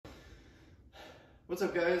What's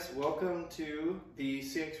up, guys? Welcome to the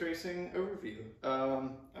CX Racing overview.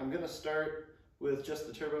 I'm going to start with just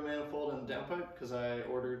the turbo manifold and the downpipe because I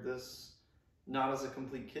ordered this not as a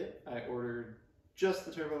complete kit. I ordered just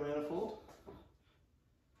the turbo manifold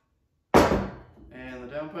and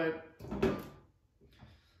the downpipe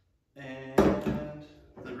and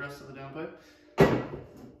the rest of the downpipe.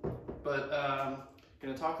 But I'm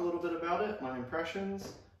going to talk a little bit about it, my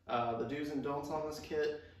impressions, the do's and don'ts on this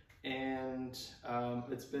kit. And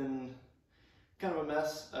it's been kind of a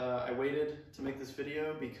mess. I waited to make this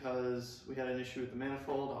video because we had an issue with the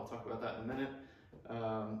manifold. I'll talk about that in a minute.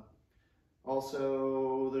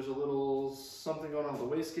 Also, there's a little something going on with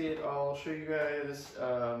the wastegate. I'll show you guys.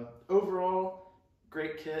 Overall,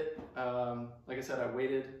 great kit. Like I said, I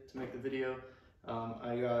waited to make the video.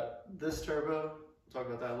 I got this turbo. We'll talk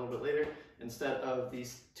about that a little bit later, instead of the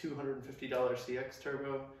 $250 CX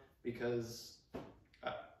Turbo, because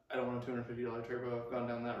I don't want a $250 turbo. I've gone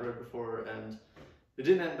down that road before and it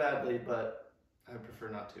didn't end badly, but I prefer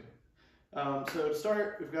not to. So to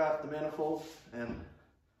start, we've got the manifold, and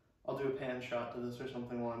I'll do a pan shot to this or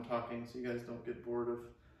something while I'm talking so you guys don't get bored of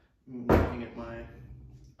looking at my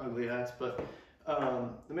ugly ass. But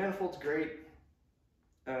the manifold's great.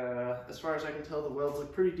 As far as I can tell, the welds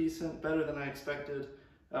look pretty decent, better than I expected.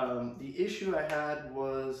 The issue I had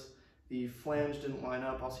was the flange didn't line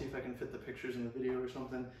up. I'll see if I can fit the pictures in the video or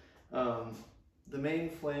something. The main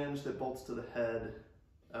flange that bolts to the head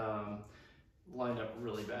lined up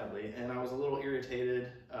really badly, and I was a little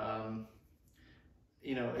irritated.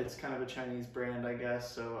 You know, it's kind of a Chinese brand, I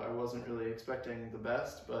guess, so I wasn't really expecting the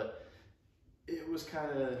best, but it was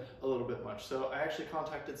kind of a little bit much. So I actually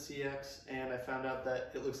contacted CX, and I found out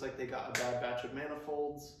that it looks like they got a bad batch of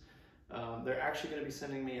manifolds. They're actually going to be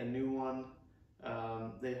sending me a new one.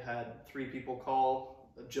 They've had 3 people call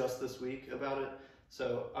just this week about it,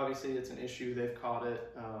 so obviously it's an issue. They've caught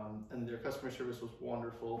it, and their customer service was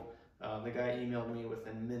wonderful. The guy emailed me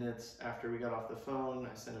within minutes after we got off the phone.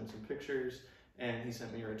 I sent him some pictures, and he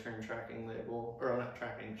sent me a return tracking label, or not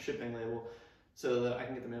tracking, shipping label, so that I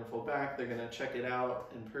can get the manifold back. They're going to check it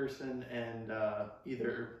out in person and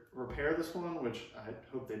either repair this one, which I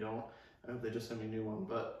hope they don't. I hope they just send me a new one,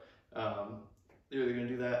 but they're either going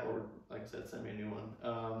to do that or, like I said, send me a new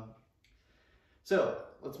one. So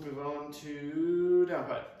let's move on to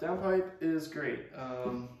downpipe. Downpipe is great.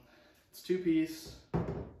 It's 2-piece,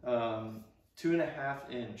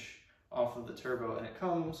 2.5 inch off of the turbo, and it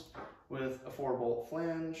comes with a 4-bolt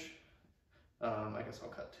flange. I guess I'll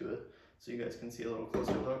cut to it so you guys can see a little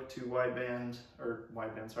closer look. 2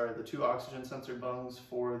 the 2 oxygen sensor bungs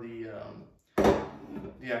for the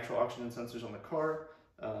actual oxygen sensors on the car.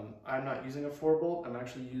 I'm not using a 4-bolt. I'm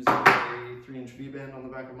actually using a 3-inch V-band on the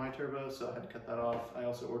back of my turbo, so I had to cut that off. I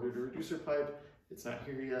also ordered a reducer pipe. It's not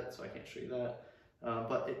here yet, so I can't show you that.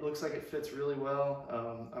 But it looks like it fits really well.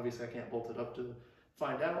 Obviously, I can't bolt it up to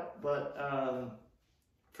find out, but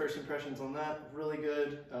first impressions on that, really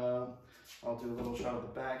good. I'll do a little shot of the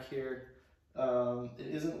back here. It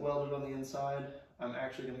isn't welded on the inside. I'm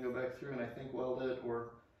actually going to go back through and I think weld it,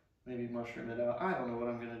 or maybe mushroom it out. I don't know what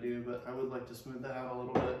I'm going to do, but I would like to smooth that out a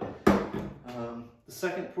little bit. The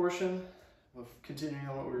second portion, of continuing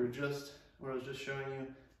on what I was just showing you,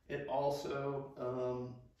 it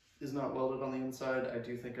also is not welded on the inside. I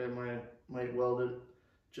do think I might weld it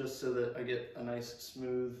just so that I get a nice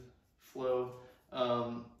smooth flow.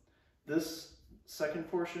 This second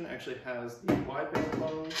portion actually has the wideband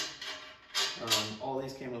bones. All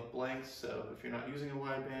these came with blanks, so if you're not using a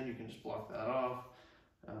wideband, you can just block that off.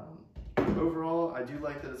 Overall, I do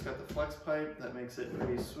like that it's got the flex pipe. That makes it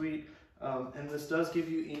pretty sweet. And this does give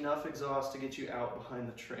you enough exhaust to get you out behind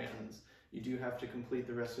the trans. You do have to complete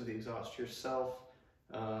the rest of the exhaust yourself.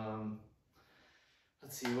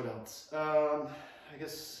 Let's see, what else? I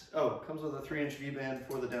guess, it comes with a 3-inch V-band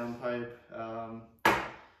for the downpipe.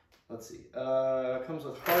 Let's see, comes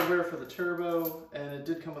with hardware for the turbo, and it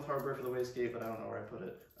did come with hardware for the wastegate, but I don't know where I put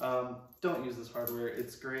it. Don't use this hardware.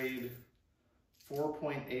 It's grade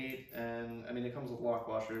 4.8, and I mean, it comes with lock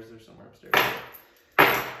washers. They're somewhere upstairs.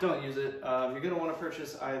 Don't use it. You're going to want to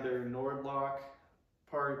purchase either Nord lock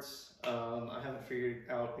parts. I haven't figured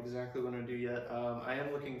out exactly what I'm going to do yet. I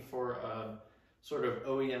am looking for a sort of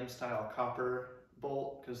OEM style copper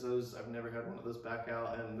bolt, because those, I've never had one of those back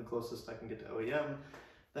out, and the closest I can get to OEM,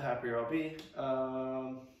 the happier I'll be.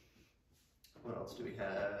 What else do we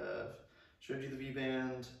have? Showed you the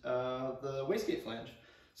V-band. The wastegate flange.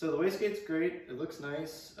 So the wastegate's great. It looks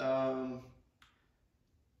nice.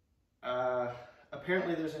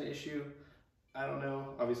 Apparently there's an issue. I don't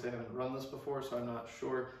know. Obviously I haven't run this before, so I'm not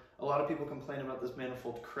sure. A lot of people complain about this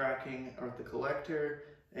manifold cracking at the collector.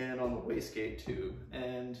 and on the wastegate tube.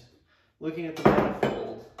 And looking at the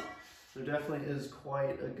manifold, there definitely is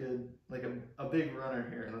quite a good, like a big runner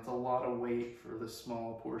here, and that's a lot of weight for this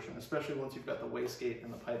small portion, especially once you've got the wastegate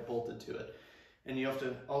and the pipe bolted to it. And you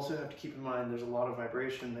also have to keep in mind there's a lot of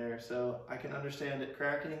vibration there, so I can understand it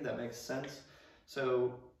cracking, that makes sense.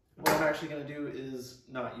 So what I'm actually going to do is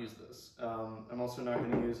not use this. I'm also not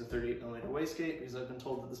going to use a 38mm wastegate because I've been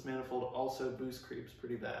told that this manifold also boost creeps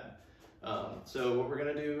pretty bad. So what we're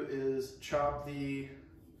going to do is chop this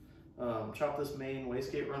main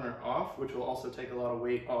wastegate runner off, which will also take a lot of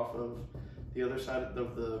weight off of the other side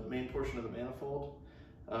of the main portion of the manifold.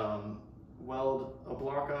 Weld a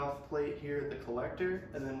block off plate here at the collector,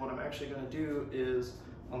 and then what I'm actually going to do is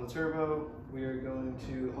on the turbo, we are going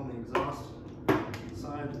to, on the exhaust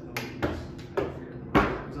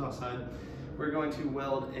side, we're going to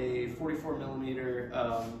weld a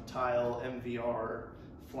 44mm tile MVR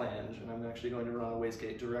flange, and I'm actually going to run a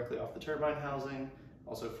wastegate directly off the turbine housing,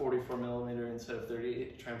 also 44mm instead of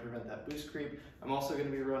 38 to try and prevent that boost creep. I'm also going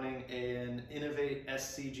to be running an Innovate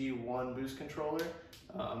SCG1 boost controller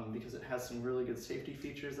because it has some really good safety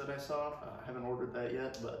features that I saw. I haven't ordered that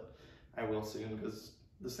yet, but I will soon because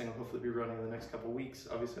this thing will hopefully be running in the next couple weeks.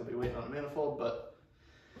 Obviously I'll be waiting on a manifold, but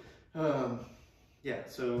yeah,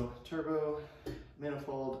 so turbo,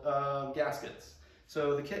 manifold, gaskets.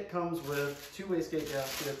 So the kit comes with 2 wastegate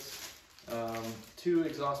gaskets, 2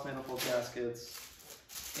 exhaust manifold gaskets,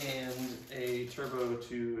 and a turbo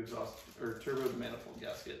to exhaust, or turbo to manifold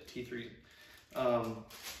gasket, T3.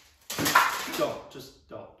 Don't.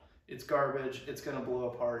 It's garbage, it's gonna blow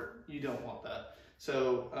apart, you don't want that.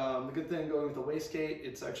 So the good thing going with the wastegate,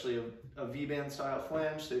 it's actually a V-band style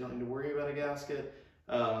flange, so you don't need to worry about a gasket.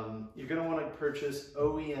 You're gonna wanna purchase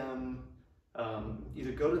OEM,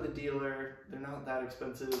 either go to the dealer, they're not that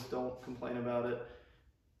expensive, don't complain about it.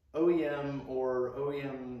 OEM or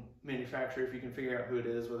OEM manufacturer, if you can figure out who it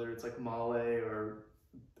is, whether it's like Mahle or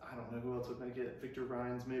I don't know who else would make it, Victor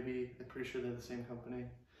Rhines maybe, I'm pretty sure they're the same company.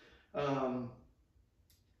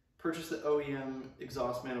 Purchase the OEM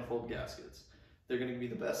exhaust manifold gaskets. They're going to be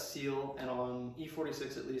the best seal, and on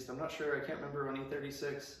E46 at least, I'm not sure, I can't remember on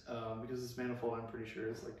E36, because this manifold I'm pretty sure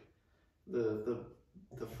is like the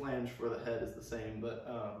flange for the head is the same, but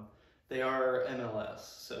they are MLS,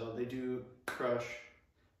 so they do crush,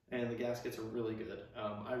 and the gaskets are really good.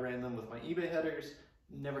 I ran them with my eBay headers,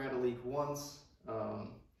 never had a leak once.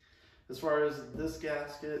 As far as this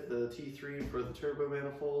gasket, the T3 for the turbo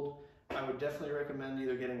manifold, I would definitely recommend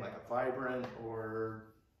either getting like a Vibrant or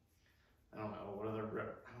I don't know what other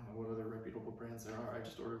reputable brands there are. I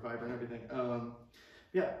just ordered Vibrant everything.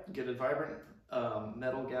 Yeah, get a Vibrant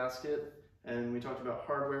metal gasket, and we talked about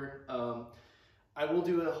hardware. I will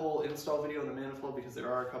do a whole install video on the manifold because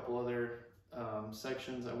there are a couple other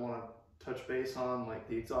sections I want to touch base on, like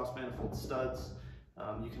the exhaust manifold studs.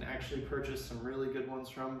 You can actually purchase some really good ones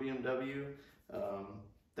from BMW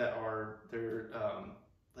they're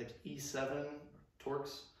like E7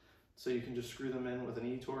 Torx, so you can just screw them in with an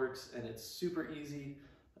E-Torx, and it's super easy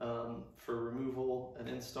for removal and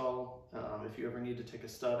install. If you ever need to take a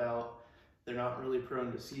stud out, they're not really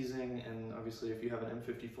prone to seizing, and obviously if you have an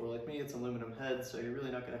M54 like me, it's aluminum head, so you're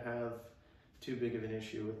really not going to have too big of an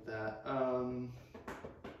issue with that.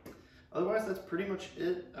 Otherwise, that's pretty much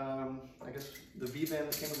it. I guess the V-band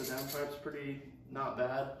that came with the downpipe is pretty not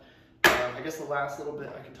bad. I guess the last little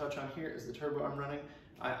bit I can touch on here is the turbo I'm running.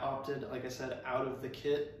 I opted, like I said, out of the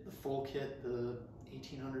kit, the full kit, the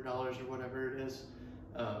 $1,800 or whatever it is,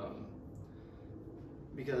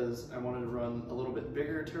 because I wanted to run a little bit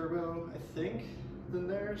bigger turbo, I think, than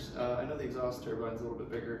theirs. I know the exhaust turbine's a little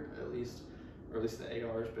bit bigger, at least, or at least the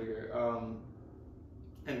AR is bigger.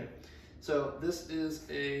 Anyway, so this is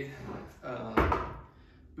a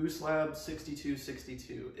Boost Lab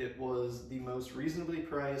 6262. It was the most reasonably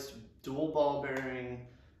priced dual ball bearing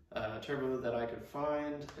turbo that I could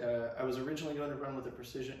find. I was originally going to run with a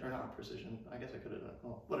precision, or not precision, I guess I could have done,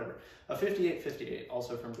 well, whatever, a 5858,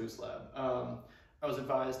 also from Boost Lab. I was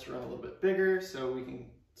advised to run a little bit bigger, so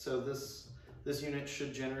this unit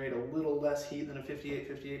should generate a little less heat than a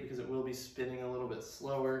 5858 because it will be spinning a little bit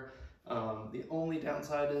slower. The only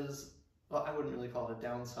downside is, well, I wouldn't really call it a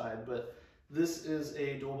downside, but this is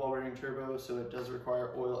a dual ball bearing turbo, so it does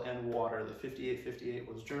require oil and water. The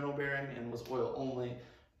 5858 was journal bearing and was oil only,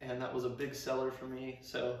 and that was a big seller for me.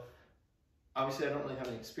 So obviously I don't really have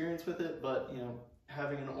any experience with it, but you know,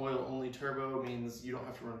 having an oil only turbo means you don't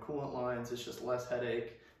have to run coolant lines. It's just less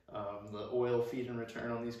headache. The oil feed and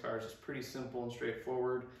return on these cars is pretty simple and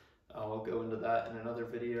straightforward. I'll go into that in another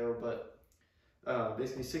video, but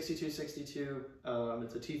basically 6262,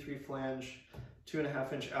 it's a T3 flange.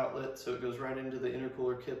 2.5 inch outlet, so it goes right into the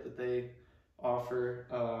intercooler kit that they offer.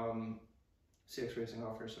 CX Racing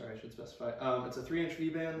offers, sorry, I should specify. It's a 3-inch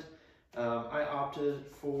V-band. I opted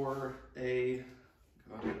for the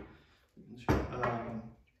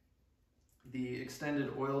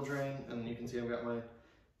extended oil drain, and you can see I've got my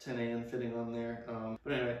 10AN fitting on there.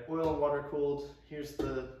 But anyway, oil and water cooled. Here's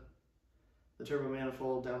the turbo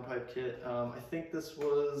manifold downpipe kit. I think this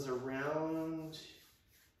was around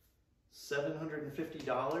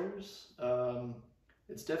 $750.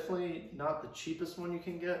 It's definitely not the cheapest one you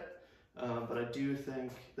can get, but I do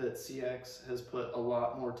think that CX has put a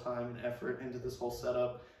lot more time and effort into this whole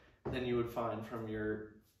setup than you would find from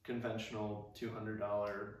your conventional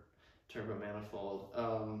 $200 turbo manifold.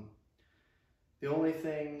 The only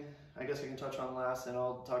thing I guess I can touch on last, and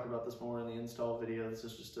I'll talk about this more in the install video, this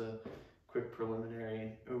is just a quick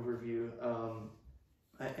preliminary overview.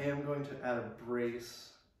 I am going to add a brace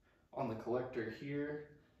on the collector here,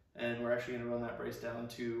 and we're actually going to run that brace down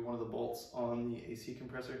to one of the bolts on the AC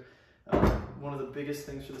compressor. One of the biggest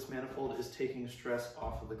things for this manifold is taking stress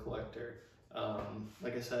off of the collector.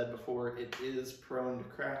 Like I said before, it is prone to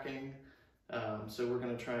cracking, so we're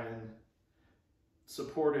going to try and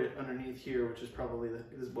support it underneath here, which is probably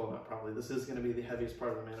this is going to be the heaviest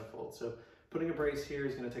part of the manifold. So putting a brace here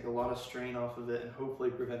is going to take a lot of strain off of it and hopefully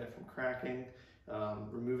prevent it from cracking.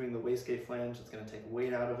 Removing the wastegate flange, it's going to take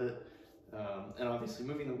weight out of it. And obviously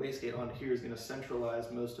moving the wastegate onto here is going to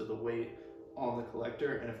centralize most of the weight on the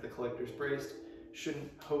collector, and if the collector's braced,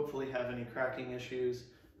 shouldn't hopefully have any cracking issues.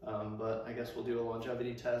 But I guess we'll do a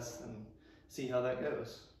longevity test and see how that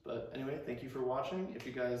goes. But anyway, thank you for watching. If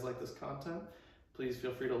you guys like this content, please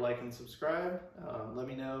feel free to like and subscribe. Let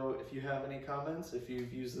me know if you have any comments, if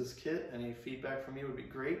you've used this kit. Any feedback from you would be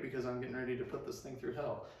great, because I'm getting ready to put this thing through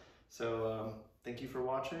hell. So thank you for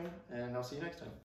watching, and I'll see you next time.